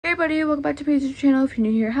Hey everybody, welcome back to my YouTube channel. If you're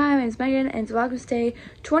new here, hi, my name is Megan and it's Vlogmas Day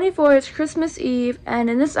 24. It's Christmas Eve, and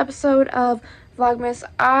in this episode of Vlogmas,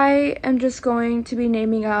 I am just going to be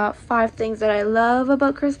naming out 5 things that I love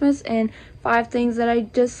about Christmas and 5 things that I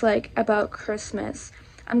dislike about Christmas.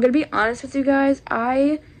 I'm gonna be honest with you guys,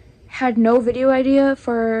 I had no video idea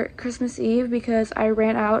for Christmas Eve because I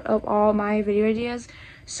ran out of all my video ideas.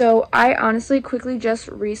 So I honestly quickly just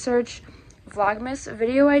researched Vlogmas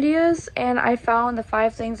video ideas, and I found the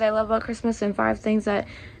 5 things I love about Christmas and 5 things that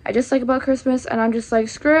I dislike about Christmas, and I'm just like,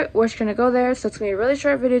 screw it, we're just gonna go there. So it's gonna be a really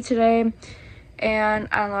short video today, and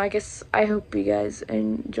I don't know, I hope you guys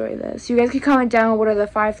enjoy this. You guys can comment down what are the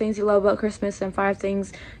 5 things you love about Christmas and 5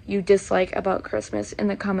 things you dislike about Christmas in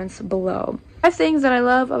the comments below. 5 things that I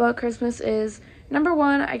love about Christmas is, number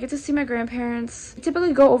 1, I get to see my grandparents. I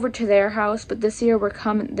typically go over to their house, but this year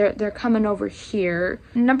they're coming over here.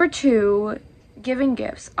 Number 2, giving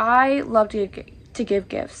gifts. I love to give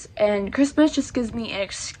gifts, and Christmas just gives me an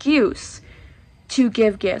excuse to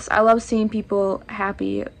give gifts. I love seeing people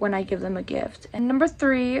happy when I give them a gift. And number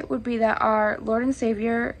 3 would be that our Lord and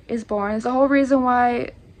Savior is born. The whole reason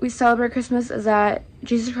why we celebrate Christmas is that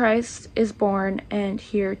Jesus Christ is born and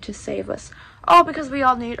here to save us. All because we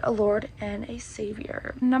all need a Lord and a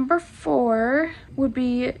Savior. Number 4 would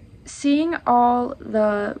be seeing all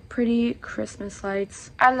the pretty Christmas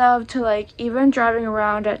lights. I love to, even driving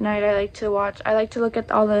around at night, I like to look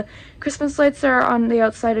at all the Christmas lights that are on the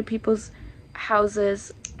outside of people's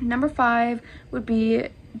houses. Number 5 would be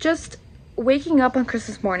just waking up on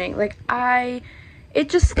Christmas morning.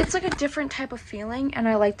 It's like a different type of feeling, and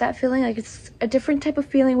I like that feeling. It's a different type of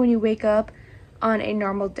feeling when you wake up on a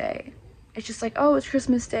normal day. It's just like, oh, it's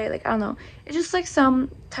Christmas Day. I don't know. It's just like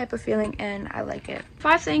some type of feeling, and I like it.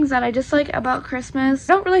 5 things that I dislike about Christmas.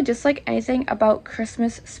 I don't really dislike anything about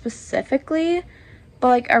Christmas specifically,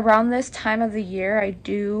 but around this time of the year, I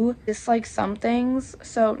do dislike some things.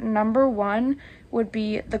 So number 1 would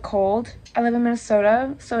be the cold. I live in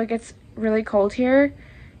Minnesota, so it gets really cold here,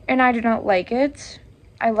 and I do not like it.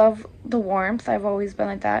 I love the warmth. I've always been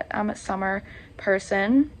like that. I'm a summer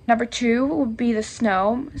person. Number 2 would be the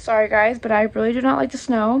snow. Sorry guys, but I really do not like the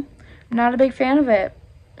snow. I'm not a big fan of it.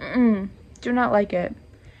 Do not like it.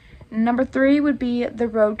 Number 3 would be the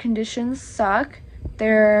road conditions suck.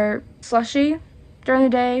 They're slushy during the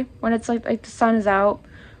day when it's like the sun is out,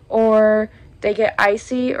 or they get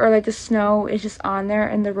icy, or the snow is just on there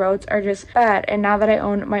and the roads are just bad. And now that I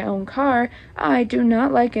own my own car, I do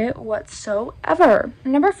not like it whatsoever.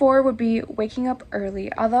 Number 4 would be waking up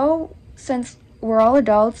early. Although, since we're all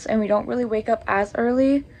adults and we don't really wake up as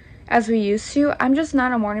early as we used to, I'm just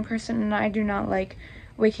not a morning person, and I do not like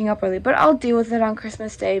waking up early. But I'll deal with it on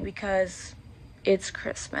Christmas Day because it's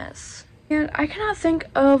Christmas. And I cannot think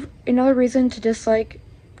of another reason to dislike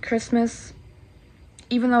Christmas,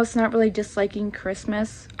 even though it's not really disliking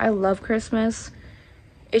Christmas. I love Christmas.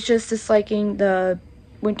 It's just disliking the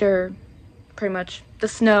winter, pretty much. The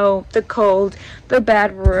snow, the cold, the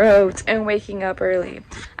bad roads, and waking up early.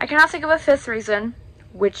 I cannot think of a 5th reason,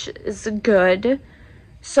 which is good.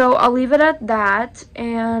 So I'll leave it at that,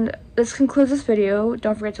 and this concludes this video.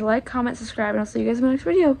 Don't forget to like, comment, subscribe, and I'll see you guys in my next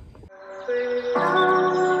video.